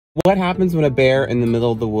What happens when a bear in the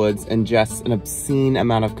middle of the woods ingests an obscene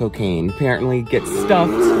amount of cocaine? Apparently gets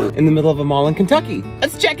stuffed in the middle of a mall in Kentucky.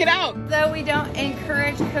 Let's check it out! Though we don't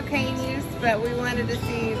encourage cocaine use, but we wanted to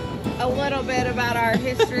see a little bit about our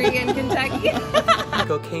history in Kentucky.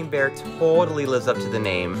 Cocaine Bear totally lives up to the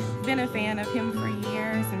name. Been a fan of him for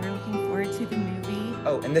years and we're looking forward to the movie.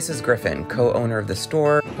 Oh, and this is Griffin, co-owner of the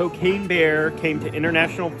store. Cocaine Bear came to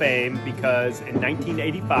international fame because in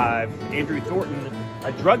 1985, Andrew Thornton,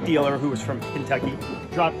 a drug dealer who was from Kentucky,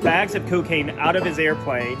 dropped bags of cocaine out of his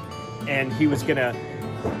airplane, and he was gonna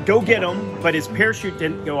go get them, but his parachute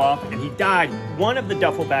didn't go off and he died. One of the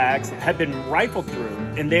duffel bags had been rifled through,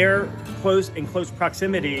 and there, in close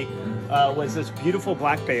proximity, was this beautiful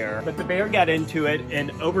black bear. But the bear got into it and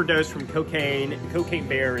overdosed from cocaine. Cocaine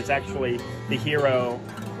Bear is actually the hero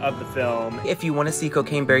of the film. If you want to see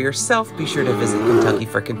Cocaine Bear yourself, be sure to visit Kentucky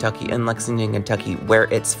for Kentucky and Lexington, Kentucky, where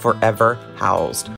it's forever housed.